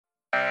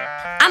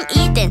I'm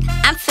Eden,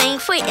 I'm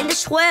thankful in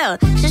this world,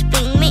 just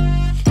being me.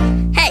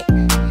 Hey,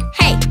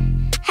 hey,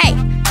 hey.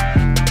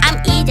 I'm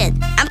Eden,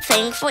 I'm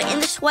thankful in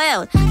this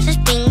world,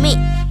 just being me.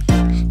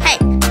 Hey,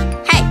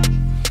 hey,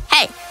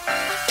 hey.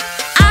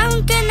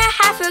 I'm gonna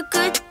have a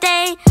good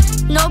day,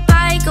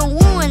 nobody can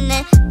ruin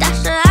it,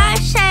 that's what I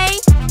say.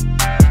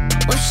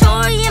 With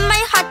joy in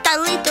my heart I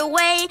lead the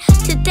way,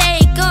 today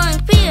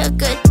gonna be a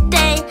good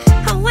day,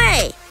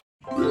 hooray.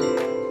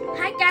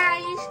 Hi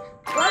guys,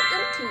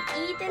 welcome to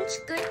Eden's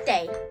Good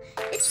Day.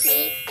 It's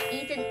me,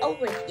 Eden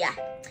Oobleck,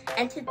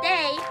 and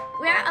today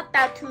we are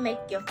about to make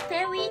your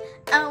very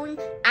own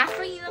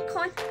Afro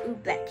Unicorn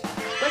Oobleck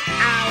with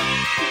our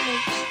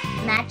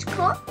teammates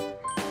magical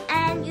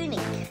and unique.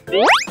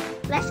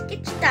 Let's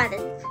get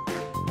started.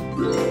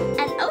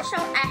 And also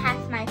I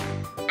have my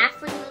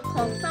Afro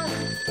Unicorn phone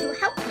to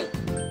help me.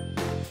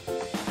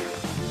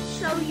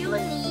 So you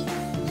will need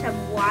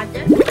some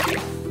water,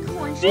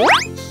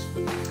 cornstarch,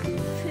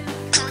 food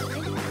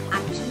coloring,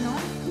 optional,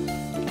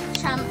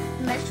 some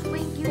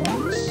measuring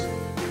units,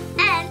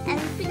 and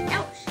anything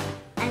else.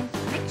 And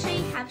make sure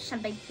you have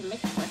something to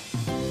mix with.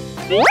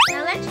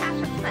 Now let's have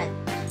some fun.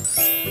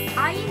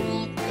 All you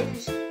need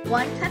is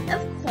 1 cup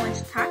of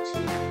cornstarch.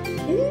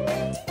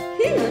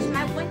 Here's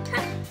my 1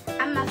 cup.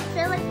 I'm gonna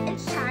fill it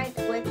inside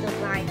where the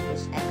line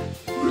is at.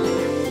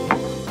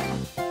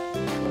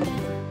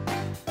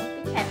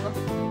 Be careful.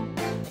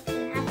 You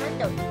can have a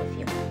dope with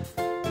you.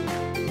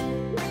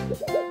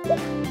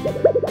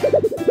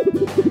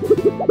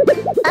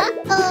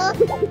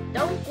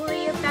 Don't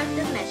worry about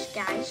the mess,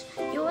 guys.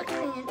 You will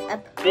clean it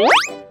up.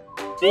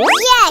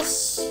 Yes!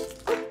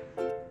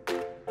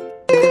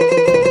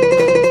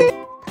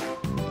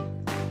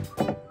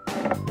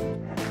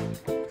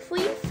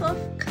 3/4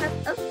 cup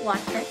of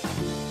water.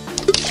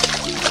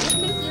 You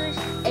can use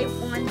a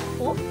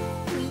 1/4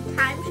 3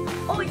 times,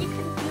 or you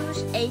can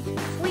use a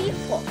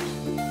 3/4.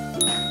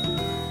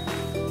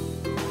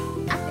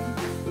 Okay,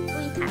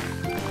 3 times.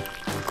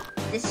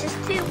 This is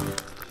 2.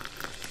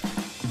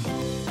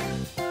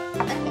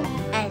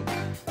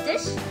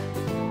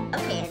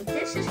 And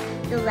this is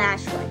the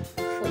last one.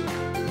 3.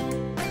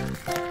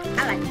 I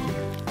like it.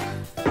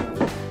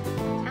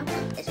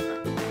 Counting is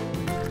fun.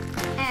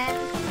 And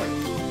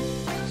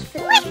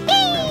 4.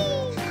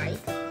 Sorry.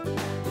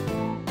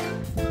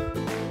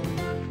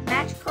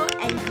 Magical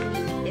and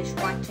unique is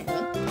watching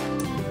me.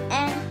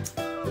 And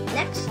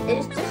next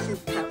is the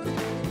food coloring.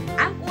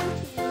 I'm going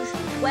to use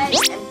red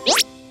and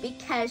blue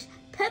because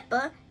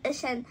purple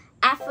is an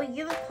Afro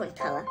Unicorn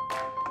color.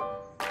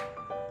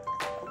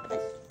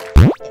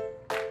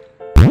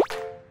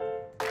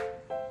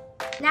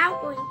 Now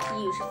I'm going to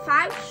use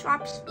 5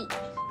 drops each.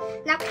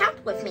 Now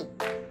count with me.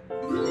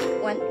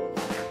 1,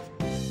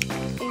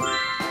 2,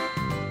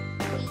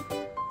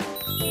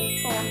 3,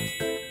 4,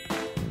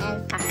 and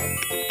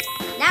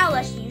 5. Now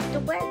let's use the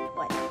red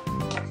one,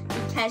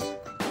 because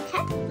you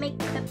can't make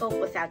purple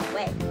without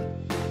red.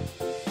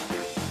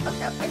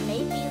 Also, it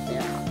may be a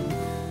little hot,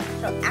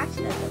 so add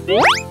another.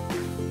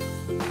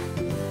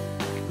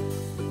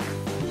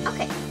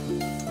 Okay.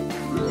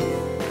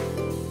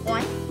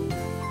 1,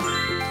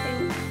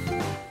 2,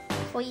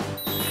 3,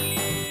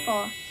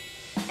 4,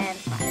 and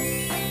 5.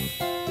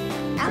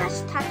 Now let's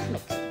start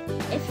mixing.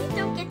 If you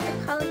don't get the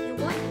color you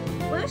want,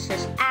 we'll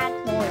just add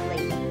more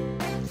later.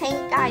 Can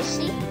you guys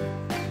see?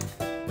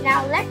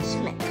 Now let's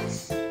mix.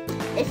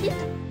 If you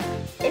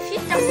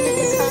don't get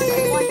the color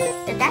you want,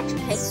 then that's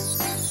okay.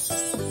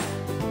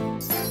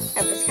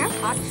 It was kind of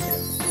hot too.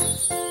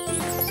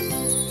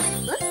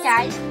 Look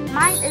guys,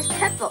 mine is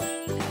purple.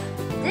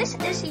 This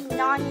is a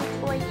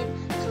non-Euphorian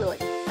fluid,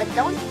 but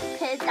don't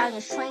put it down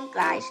your string,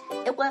 guys.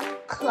 It will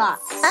clot.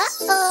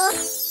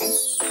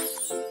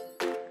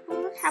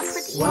 Look how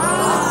pretty.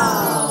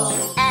 Wow!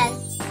 And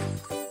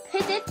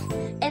put it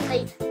in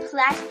a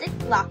plastic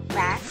block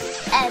bag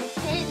and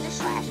put it in the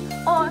trash,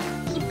 or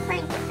keep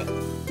playing with it.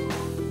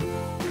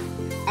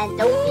 And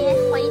don't be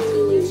afraid to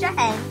use your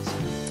hands.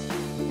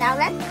 Now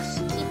let's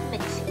keep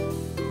mixing.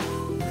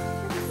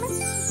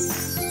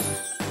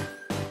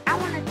 I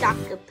want a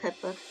darker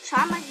purple, so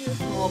I'm going to use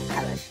more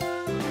colors.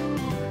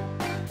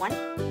 1,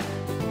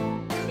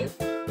 2,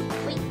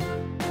 3,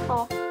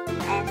 4,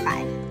 and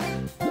 5.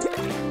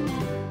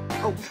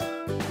 Oh,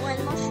 1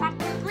 more shot of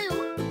blue.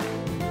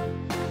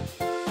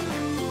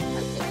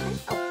 Okay,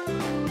 let's open.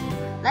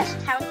 Let's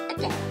count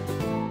again.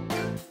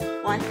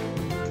 1,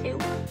 2,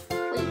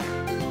 3,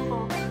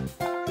 4.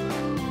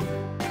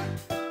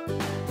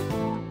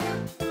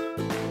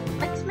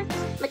 Mix, mix,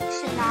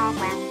 mixing all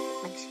around.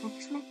 Mix, mix,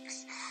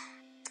 mix.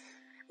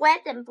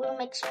 Red and blue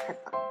mix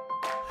purple.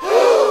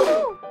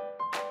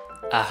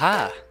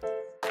 Aha!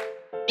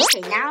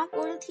 Okay, now I'm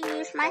going to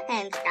use my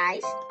hands,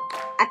 guys.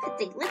 I put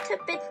a little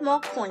bit more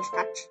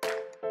cornstarch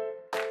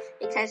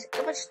because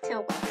it was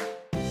still wet.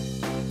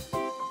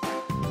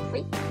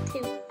 3,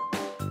 2.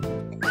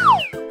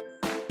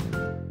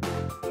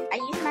 I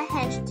use my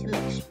hands to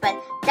mix, but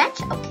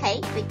that's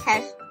okay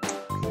because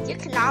you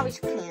can always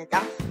clean it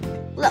off.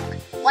 Look,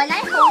 when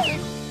I hold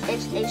it,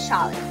 it's a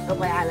solid, but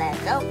when I let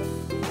it go,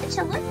 it's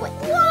a liquid.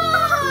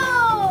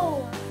 Whoa!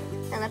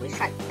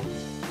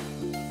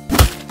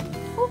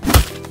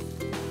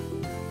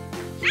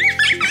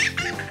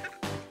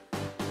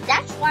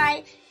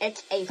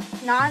 It's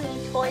a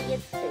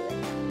non-notorious food.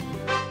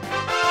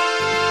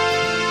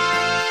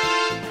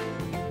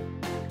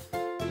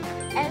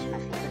 And it's my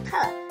favorite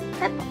color,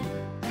 purple.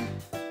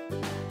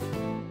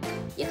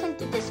 You can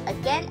do this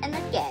again and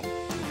again.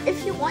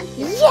 If you want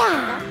to,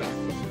 Yeah!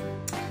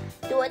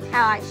 Do it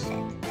how I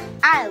said.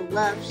 I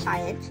love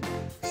science.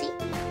 See?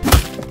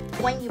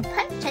 When you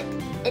punch it,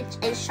 it's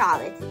a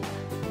solid.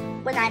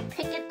 When I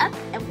pick it up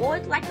and roll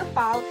it like a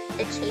ball,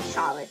 it's a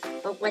solid.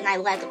 But when I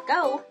let it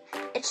go,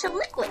 it's a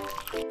liquid.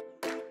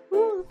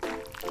 Ooh.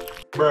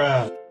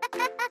 Bruh.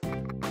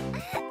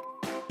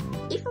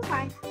 Even if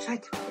I try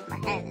to put my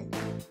hand in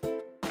there.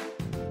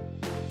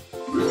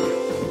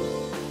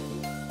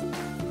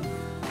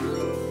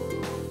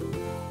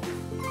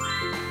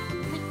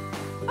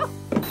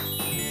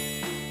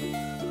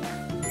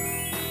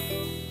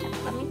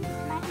 Let me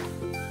put my hand.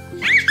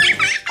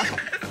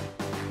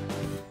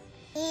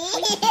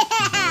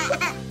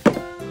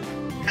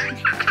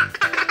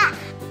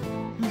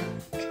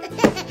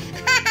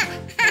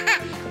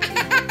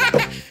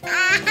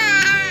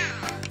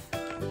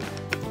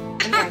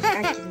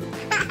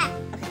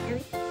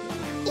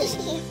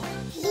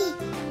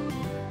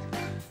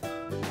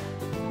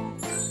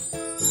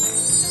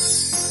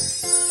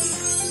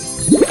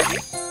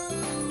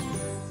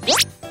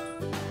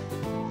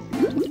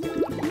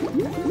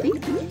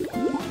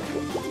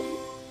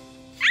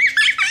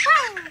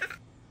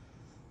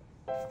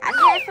 Have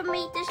you ever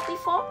made this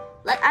before?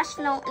 Let us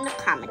know in the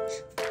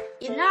comments.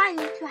 You know I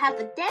need to have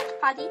a dance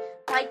party,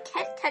 but I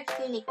can't touch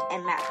Unique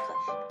and Magical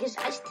because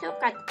I still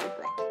got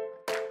Oobleck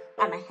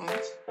on my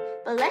hands.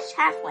 But let's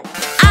have one.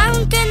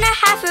 I'm gonna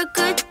have a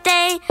good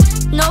day.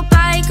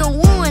 Nobody can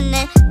ruin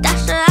it.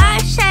 That's what I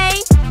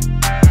say.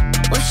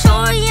 With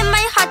joy in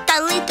my heart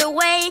that lead the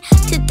way.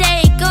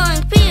 Today going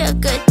to be a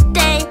good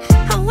day.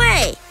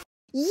 Hooray!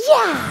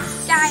 Yeah!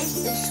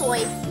 Guys, enjoy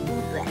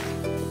Oobleck.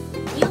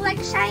 You like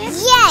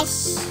science?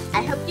 Yes!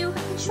 I hope you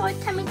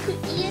enjoyed coming to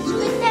Eden's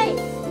Good Day.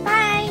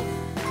 Bye!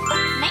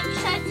 Make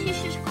sure to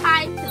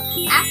subscribe to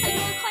Afro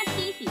Unicorn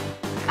TV.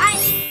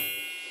 Bye!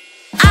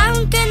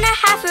 I'm gonna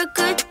have a good